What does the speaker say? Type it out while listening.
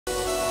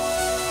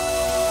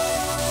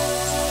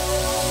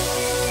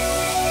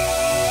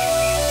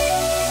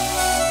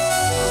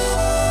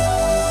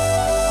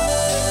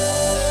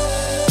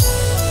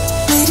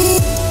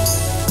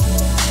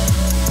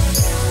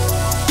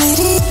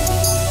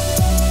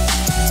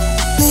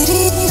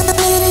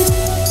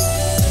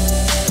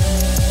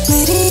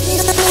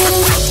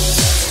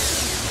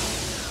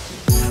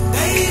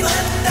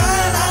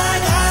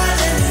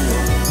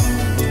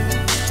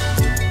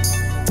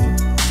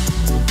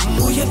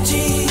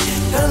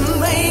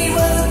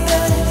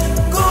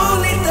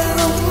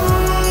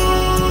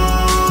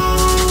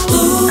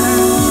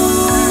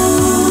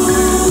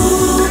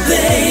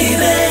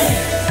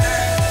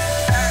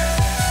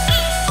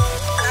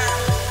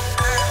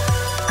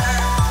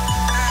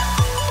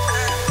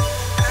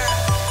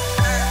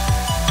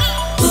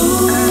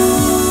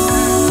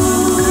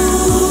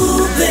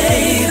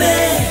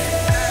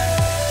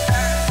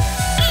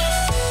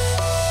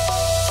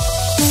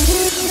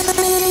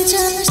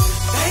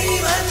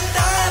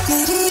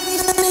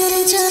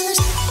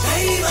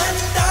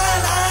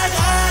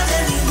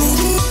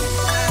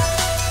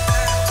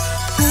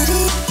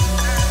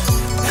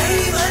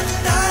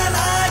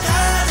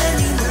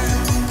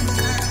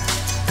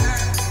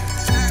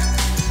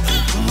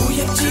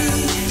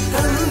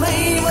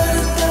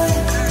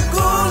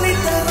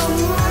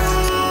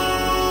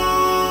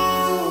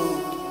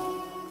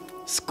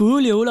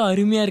School எவ்வளோ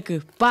அருமையா இருக்கு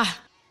பா.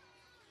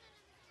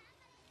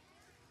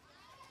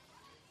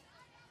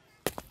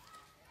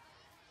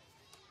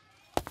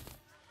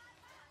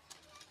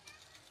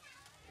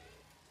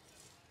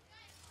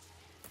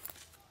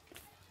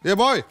 Hey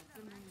boy,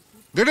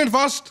 get in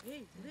fast.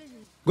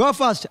 Go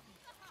fast.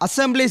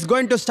 Assembly is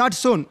going to start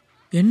soon.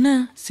 என்ன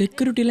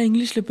செக்யூரிட்டிலாம்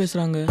இங்கிலீஷ்ல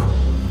பேசுறாங்க?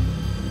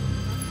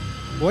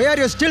 Why are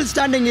you still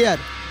standing here?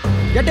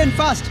 Get in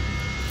fast.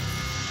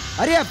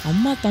 Hurry up.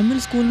 அம்மா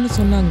தமிழ் ஸ்கூல்னு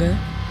சொன்னாங்க.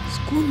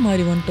 ஸ்கூல்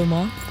மாதிரி வந்துட்டோமா?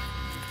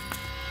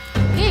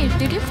 Hey,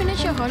 did you finish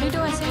your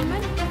holiday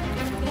assignment?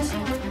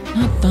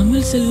 நான்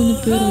தமிழ் செல்வன்னு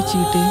பேர்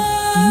வச்சுக்கிட்டு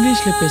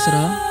இங்கிலீஷ்ல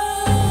பேசுறா.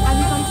 Have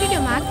you completed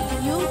your math?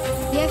 You?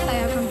 Yes, I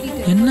have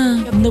completed. என்ன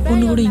இந்த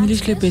பொண்ணு கூட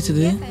இங்கிலீஷ்ல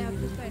பேசுது?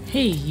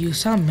 Hey, you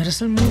saw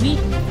Miracle movie?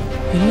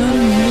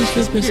 எல்லாரும்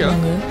இங்கிலீஷ்ல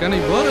பேசுறாங்க. Can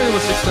I borrow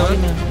your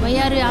 6-7? Why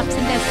are you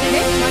absent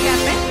yesterday? What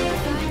happened?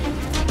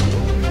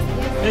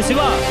 Hey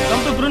Shiva,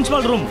 come to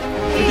principal room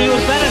with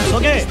your parents,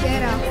 okay?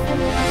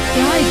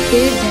 Yeah, it's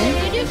there then.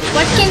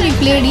 What can we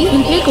play?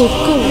 We'll play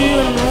Coco.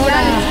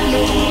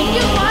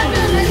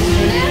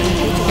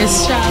 Yes,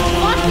 sir.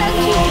 What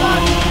lunch you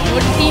got?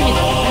 What TV?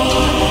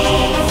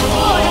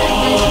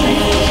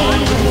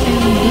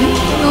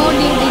 No,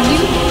 did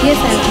you?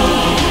 Yes, I did.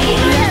 You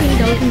have any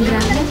doubt in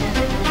grammar?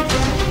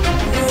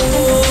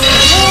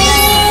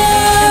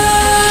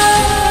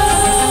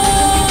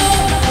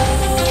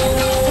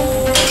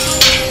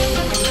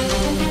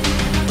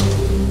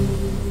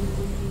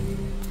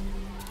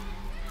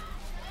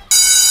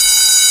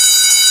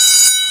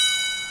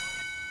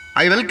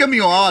 I welcome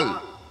you all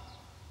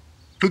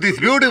to this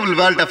beautiful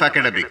world of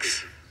academics.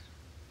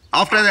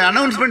 After the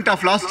announcement of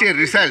last year's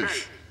results,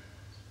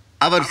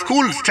 our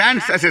school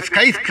stands as a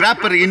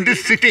skyscraper in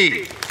this city.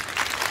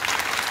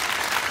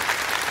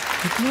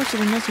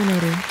 Headmaster என்ன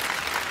சொன்னாரு?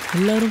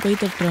 எல்லாரும் கை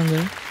தட்டுறாங்க.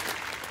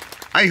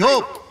 I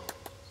hope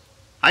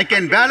I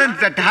can balance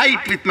that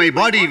height with my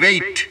body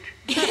weight.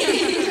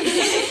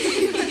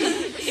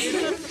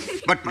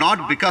 But not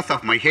because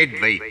of my head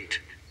weight.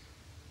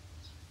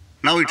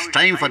 Now it's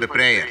time for the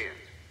prayer.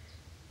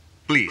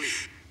 Please.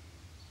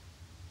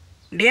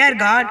 Dear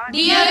God,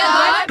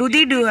 to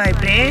Thee do I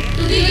pray.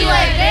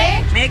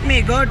 Make me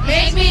good.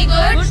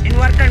 In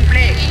work and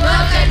play.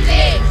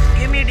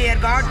 Give me, dear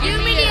God.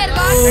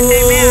 That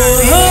I may